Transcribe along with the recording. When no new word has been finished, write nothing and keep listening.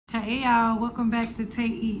Hey y'all, welcome back to Tay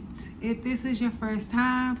Eats. If this is your first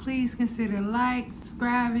time, please consider liking,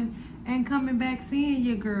 subscribing, and coming back seeing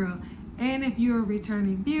your girl. And if you're a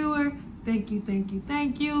returning viewer, thank you, thank you,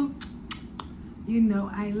 thank you. You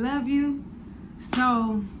know I love you.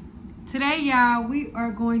 So today, y'all, we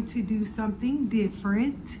are going to do something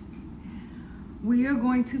different. We are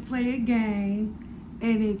going to play a game,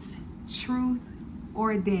 and it's truth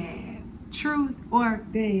or dab. Truth or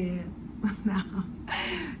dab.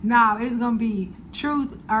 No, it's gonna be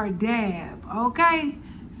truth or dab. Okay,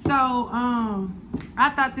 so I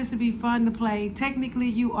thought this would be fun to play. Technically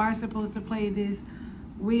you are supposed to play this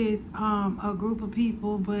with a group of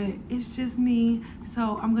people, but it's just me,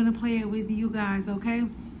 so I'm gonna play it with you guys. Okay,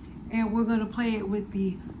 and we're gonna play it with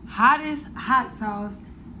the hottest hot sauce.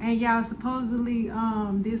 And y'all, supposedly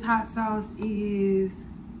this hot sauce is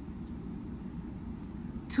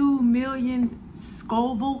 2 million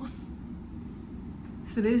Scovilles.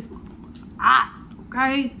 So this hot,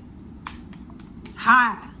 okay? It's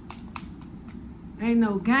hot. Ain't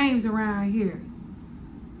no games around here.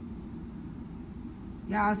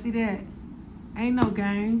 Y'all see that? Ain't no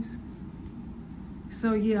games.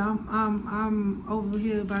 So yeah, I'm over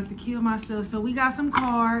here about to kill myself. So we got some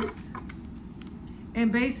cards.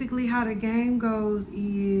 And basically how the game goes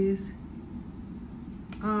is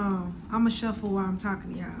I'ma shuffle while I'm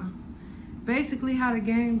talking to y'all. Basically how the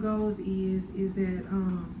game goes is that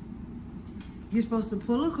you're supposed to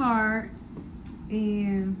pull a card,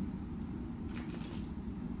 and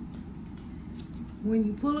when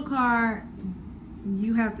you pull a card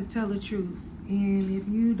you have to tell the truth. And if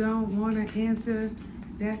you don't want to answer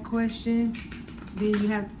that question, then you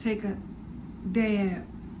have to take a dab.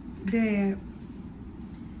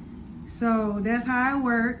 So that's how it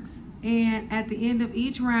works. And at the end of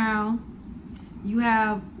each round you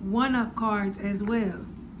have one-up cards as well.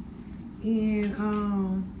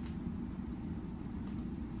 And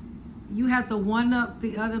you have to one-up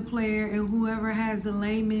the other player, and whoever has the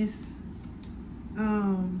lamest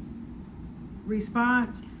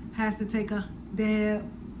response has to take a dab.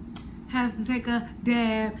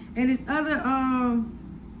 And it's other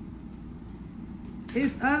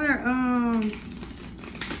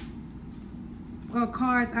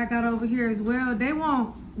cards I got over here as well.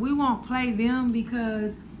 We won't play them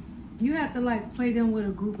because you have to like play them with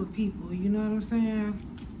a group of people, you know what I'm saying?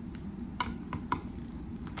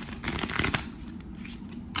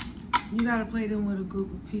 You gotta play them with a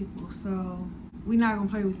group of people. So we're not gonna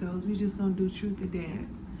play with those. We're just gonna do truth or dab.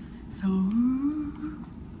 So I'm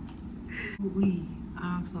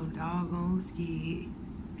so doggone scared.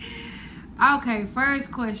 Okay, first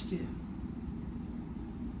question.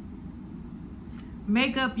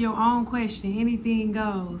 Make up your own question. Anything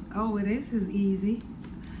goes. Oh, well, this is easy.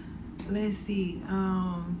 Let's see.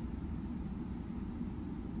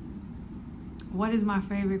 What is my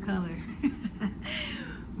favorite color?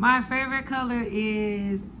 My favorite color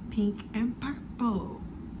is pink and purple.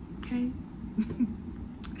 Okay.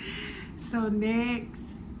 So next,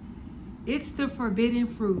 it's the forbidden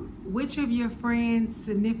fruit. Which of your friends'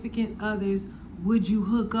 significant others would you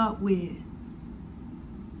hook up with?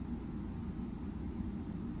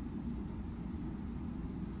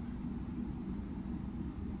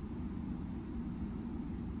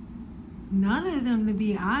 None of them, to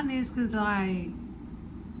be honest, because like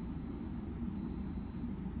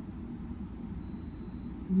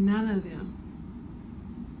none of them.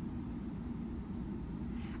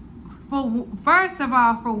 First of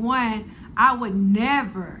all, for one, I would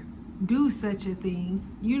never do such a thing.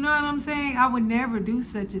 You know what I'm saying? I would never do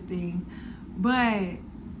such a thing. But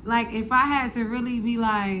like if I had to really be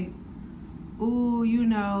like, ooh, you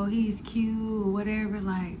know, he's cute or whatever,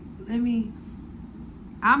 like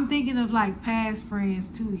I'm thinking of like past friends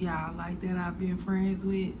too, y'all, like that I've been friends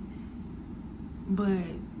with. But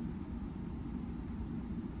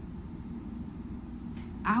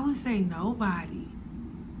I would say nobody.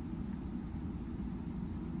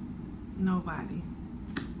 Nobody.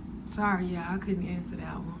 Sorry, y'all, I couldn't answer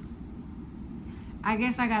that one. I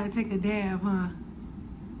guess I gotta take a dab, huh?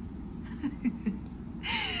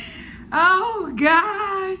 Oh,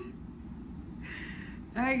 God.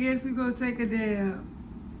 I guess we're gonna take a dab.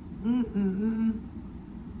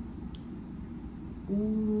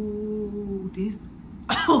 Ooh, this.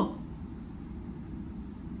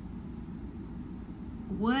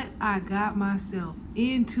 What I got myself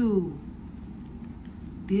into.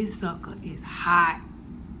 This sucker is hot.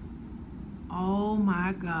 Oh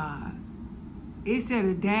my God. It said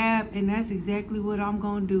a dab, and that's exactly what I'm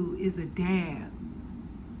gonna do, is a dab.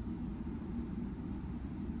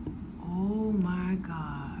 Oh my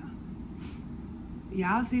God.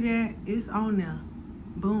 Y'all see that? It's on there.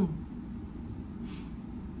 Boom.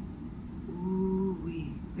 Ooh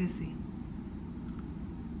wee. Let's see.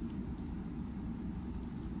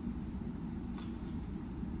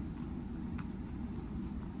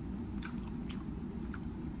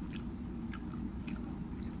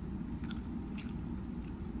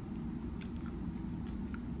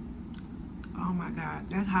 Oh my God,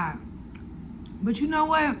 that's hot. But you know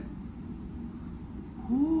what?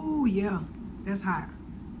 Ooh, yeah, that's hot.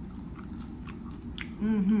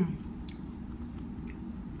 Mm-hmm.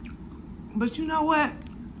 But you know what?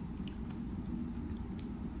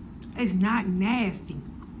 It's not nasty.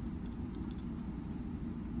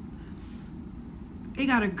 It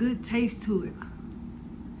got a good taste to it.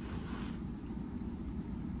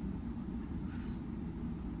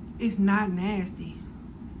 It's not nasty.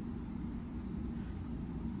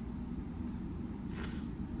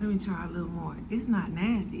 Let me try a little more. It's not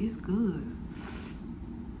nasty. It's good.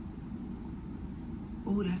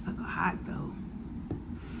 Oh, that's like a hot though.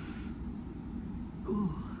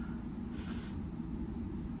 Ooh.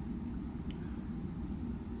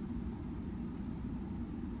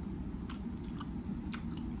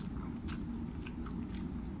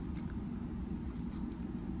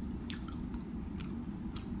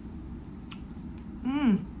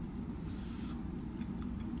 Mmm.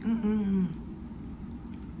 Mm-mm.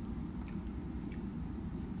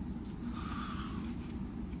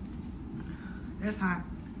 That's hot.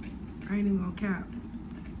 I ain't even gonna cap.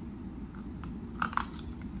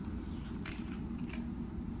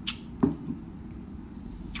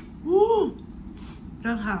 Woo!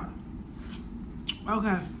 That's hot.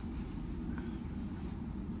 Okay.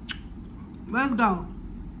 Let's go.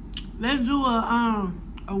 Let's do a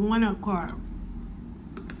 1-up card.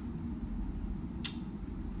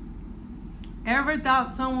 Ever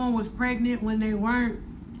thought someone was pregnant when they weren't?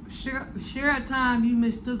 Share a time you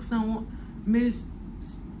mistook someone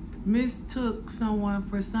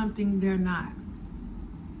for something they're not.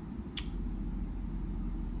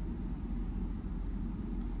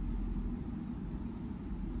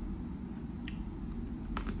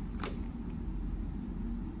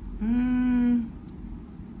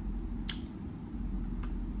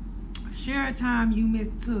 Share a time you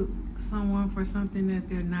mistook someone for something that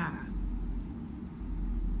they're not.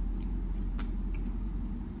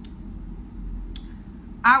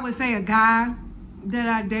 I would say a guy that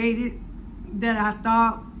I dated that I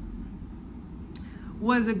thought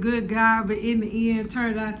was a good guy, but in the end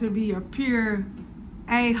turned out to be a pure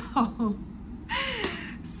a-hole.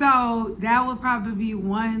 So that would probably be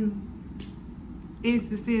one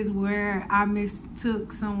instances where I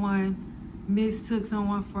mistook someone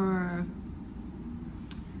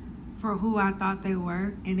for who I thought they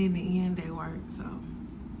were, and in the end they weren't. So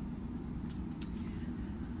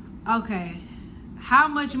okay, how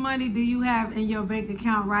much money do you have in your bank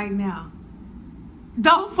account right now?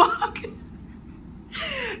 Don't fuck.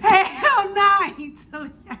 Hell no, I ain't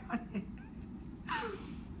telling y'all that.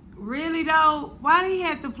 Really though, why do you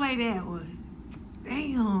have to play that one?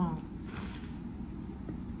 Damn.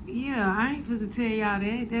 Yeah, I ain't supposed to tell y'all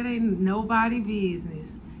that. That ain't nobody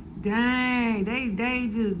business. Dang, they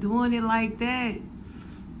just doing it like that.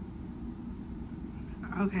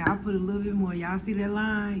 Okay, I'll put a little bit more. Y'all see that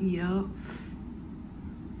line? Yup.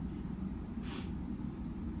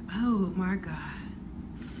 Oh my God.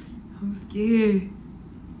 I'm scared.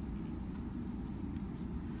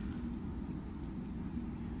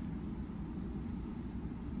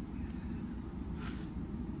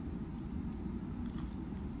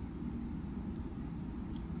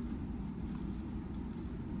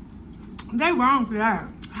 They wrong for that.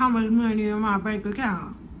 How much money in my bank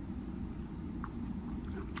account?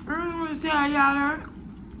 I don't want to tell y'all that.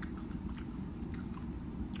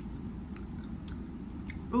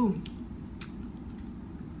 Ooh.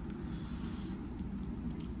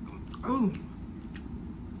 Ooh.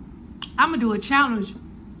 I'm going to do a challenge.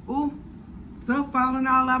 Ooh. Stuff falling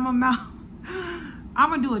all out my mouth. I'm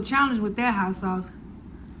going to do a challenge with that hot sauce.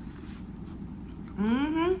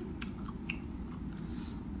 Mm-hmm.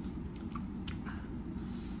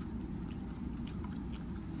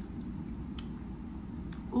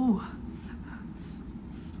 Ooh.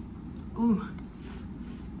 Ooh.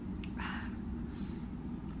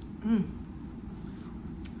 Mm.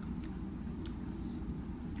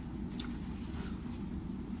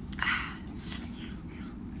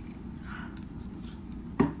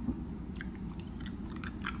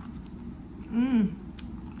 Mm.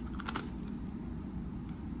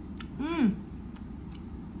 Mm.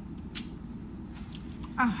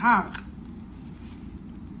 That's hot.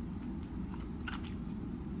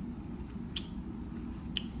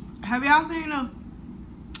 Have y'all seen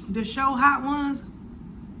the show Hot Ones?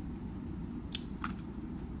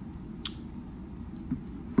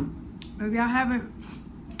 If y'all haven't,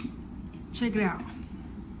 check it out.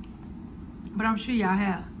 But I'm sure y'all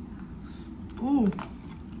have. Ooh.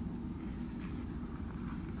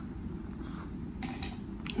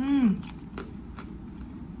 Mmm.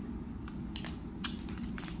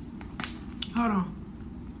 Hold on.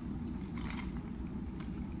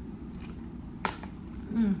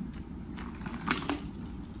 Mmm.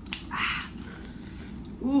 Ah.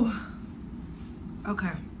 Ooh.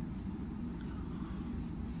 Okay.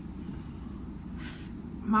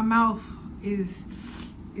 My mouth is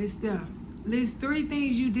there. List 3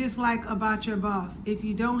 things you dislike about your boss. If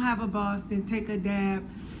you don't have a boss, then take a dab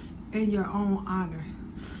in your own honor.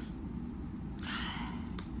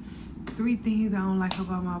 3 things I don't like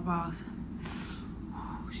about my boss.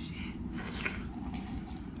 Oh, shit.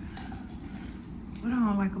 What I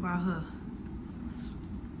don't like about her?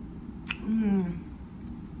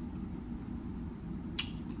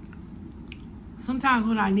 Sometimes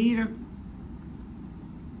when I need her,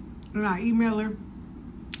 when I email her,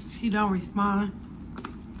 she don't respond.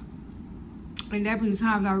 And that be the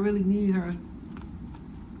times I really need her.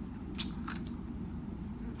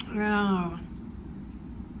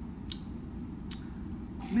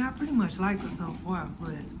 I pretty much like her so far,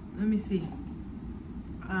 but let me see.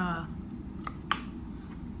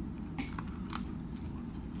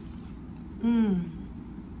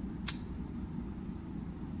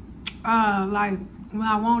 Like when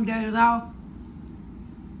I want days off,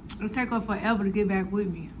 it'll take her forever to get back with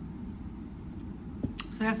me.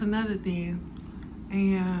 So that's another thing.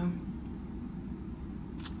 And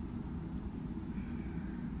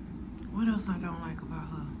what else I don't like about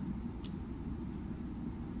her?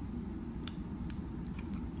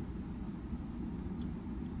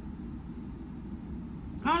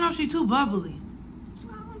 I don't know if she's too bubbly.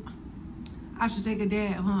 I should take a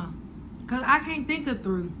dab, huh? Cause I can't think of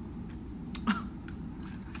 3.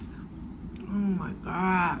 Oh my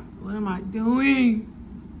God, what am I doing?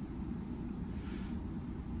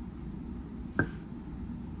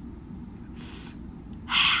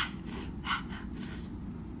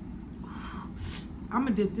 I'm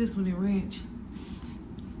gonna dip this one in ranch.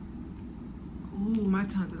 Ooh, my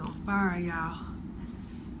tongue is on fire, y'all.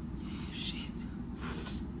 Shit.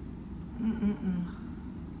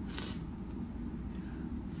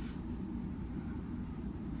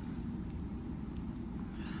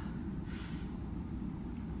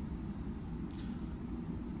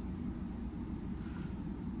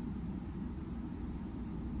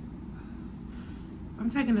 I'm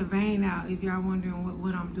taking the vein out if y'all wondering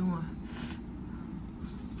what I'm doing.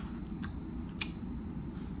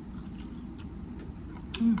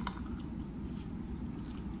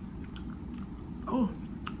 Oh.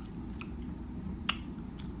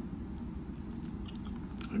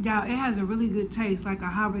 Y'all, it has a really good taste, like a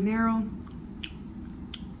habanero.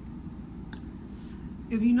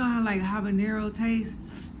 If you know how like habanero tastes,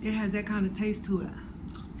 it has that kind of taste to it.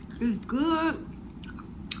 It's good,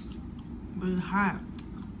 but it's hot.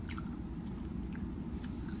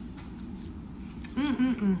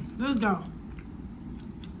 Let's go.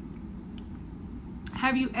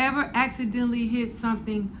 Have you ever accidentally hit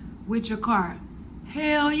something with your car?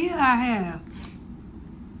 Hell yeah, I have.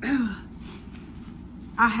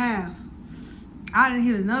 I have. I done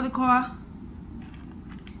hit another car.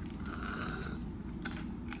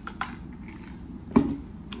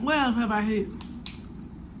 What else have I hit?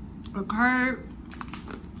 A curb.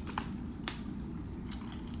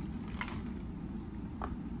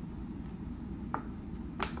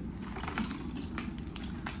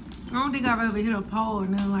 I don't think I've ever hit a pole or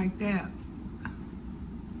nothing like that.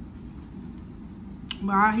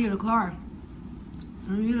 But I hit a car.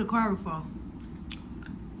 I hit a car before.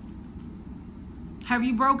 Have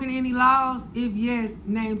you broken any laws? If yes,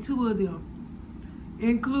 name 2 of them.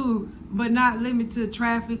 Includes, but not limited to,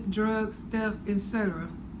 traffic, drugs, theft, etc.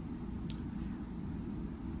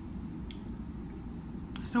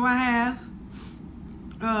 So I have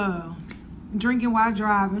drinking while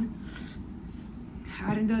driving.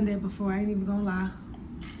 I done that before, I ain't even gonna lie.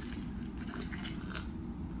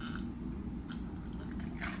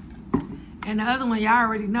 And the other one, y'all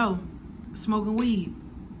already know, smoking weed.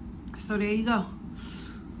 So there you go.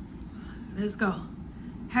 Let's go.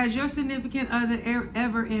 Has your significant other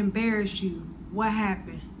ever embarrassed you? What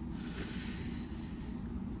happened?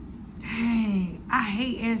 Dang, I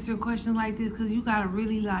hate answering questions like this because you gotta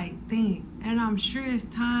really like think. And I'm sure it's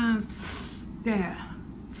times that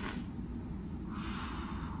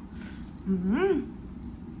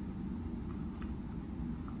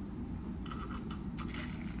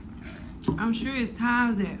I'm sure it's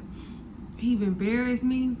times that he embarrassed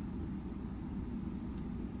me.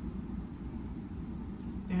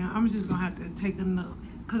 And man. I'm just gonna have to take a note.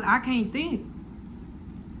 Cause I can't think.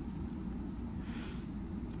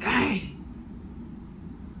 Dang.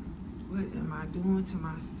 What am I doing to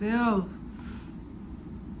myself?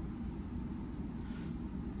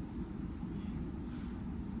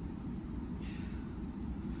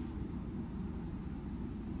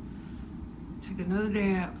 Take another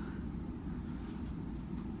dab.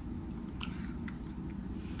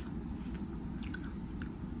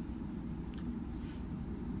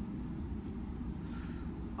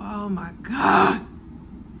 Oh my God.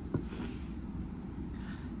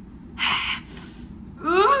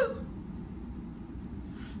 Ooh.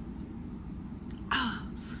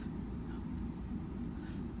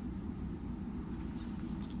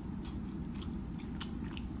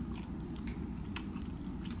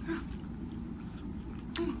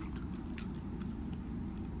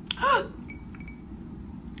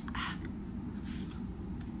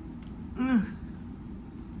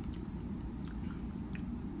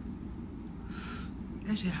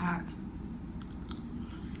 That shit hot.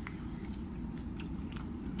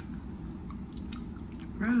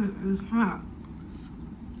 That is hot.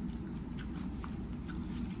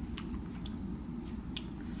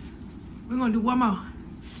 We're gonna do one more.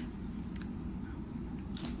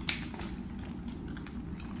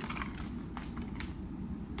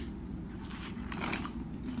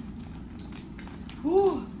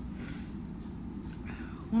 Whew.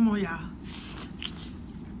 One more, y'all.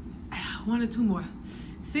 1 or 2 more.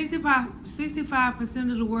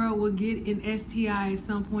 65% of the world will get an STI at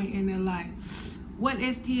some point in their life. What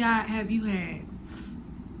STI have you had?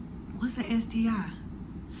 What's an STI?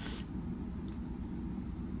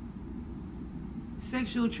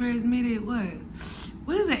 Sexual transmitted what?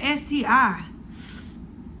 What is an STI?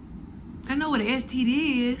 I know what an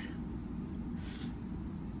STD is.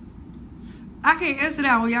 I can't answer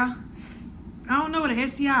that one, y'all. I don't know what an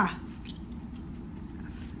STI.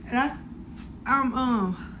 And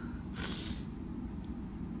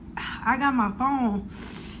I got my phone.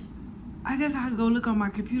 I guess I could go look on my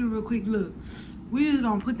computer real quick. Look, we just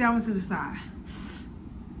gonna put that one to the side.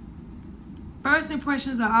 First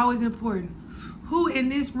impressions are always important. Who in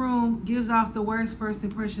this room gives off the worst first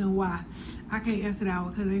impression and why? I can't answer that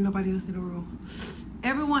one because ain't nobody else in the room.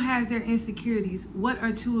 Everyone has their insecurities. What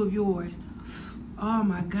are 2 of yours? Oh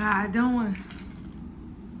my God, I don't want to.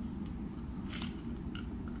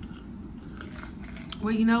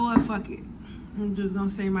 Well, you know what? Fuck it. I'm just gonna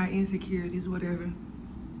say my insecurities, whatever.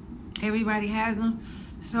 Everybody has them.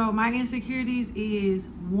 So my insecurities is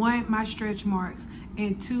 1, my stretch marks,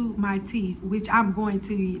 and 2, my teeth, which I'm going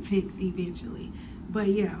to fix eventually. But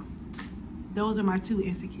yeah, those are my 2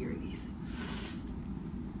 insecurities.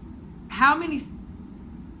 How many,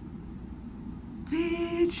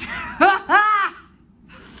 bitch?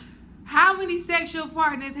 How many sexual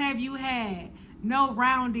partners have you had? No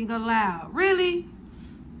rounding allowed. Really?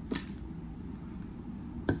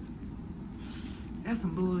 That's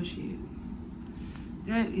some bullshit.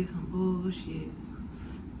 That is some bullshit.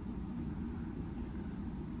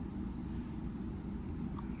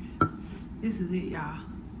 This is it, y'all.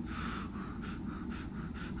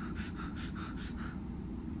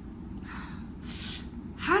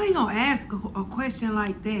 How they gonna ask a question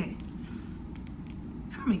like that?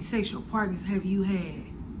 How many sexual partners have you had?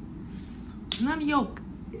 None of your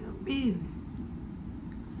business.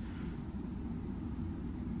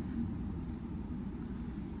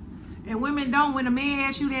 And women don't, when a man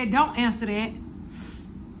asks you that, don't answer that.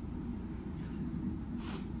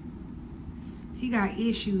 He got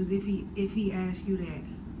issues if he asks you that.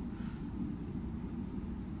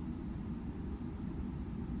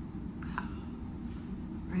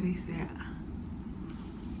 Ready, set.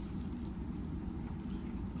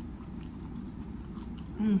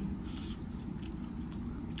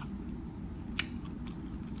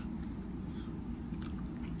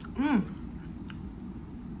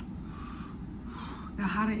 The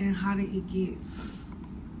hotter and hotter it gets.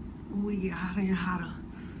 Ooh, we get hotter and hotter.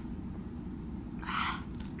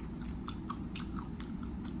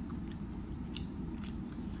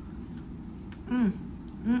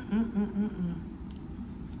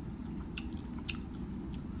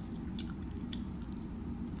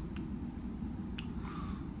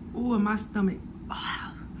 Ooh, and my stomach.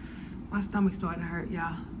 Oh, my stomach's starting to hurt,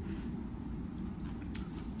 y'all.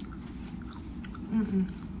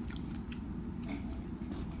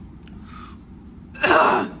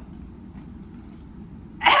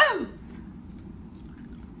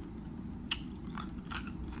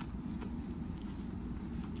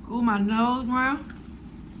 Ooh, my nose, bro.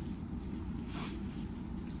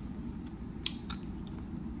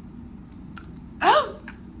 Oh!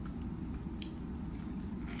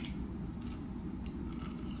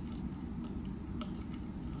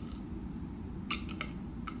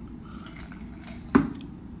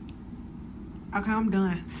 Okay, I'm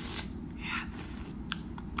done.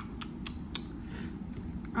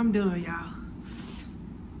 I'm done, y'all.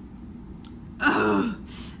 Ugh.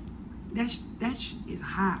 That is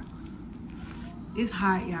hot. It's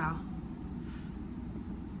hot, y'all.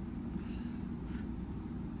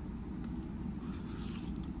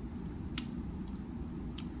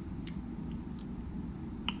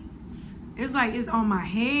 It's like it's on my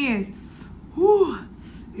hands. Whew.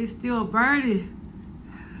 It's still burning.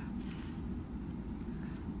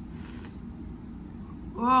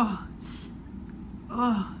 Oh.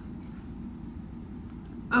 Oh.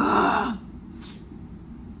 Ugh.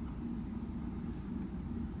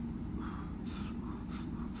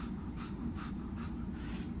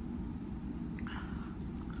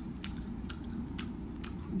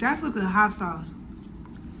 That's with the hot sauce.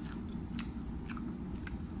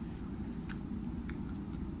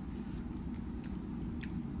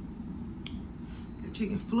 The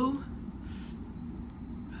chicken flew.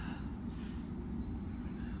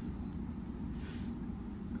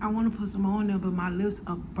 I want to put some on there, but my lips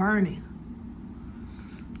are burning.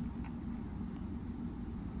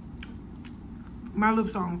 My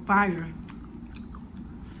lips are on fire.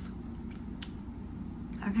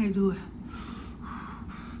 I can't do it.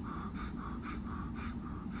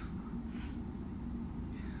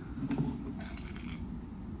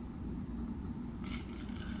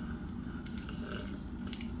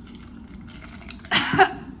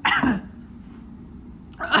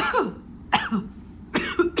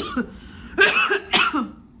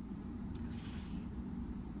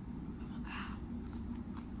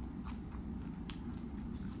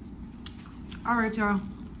 All right, y'all.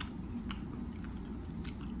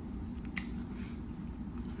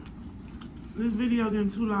 This video getting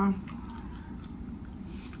too long.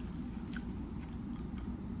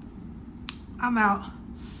 I'm out.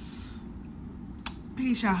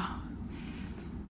 Peace, y'all.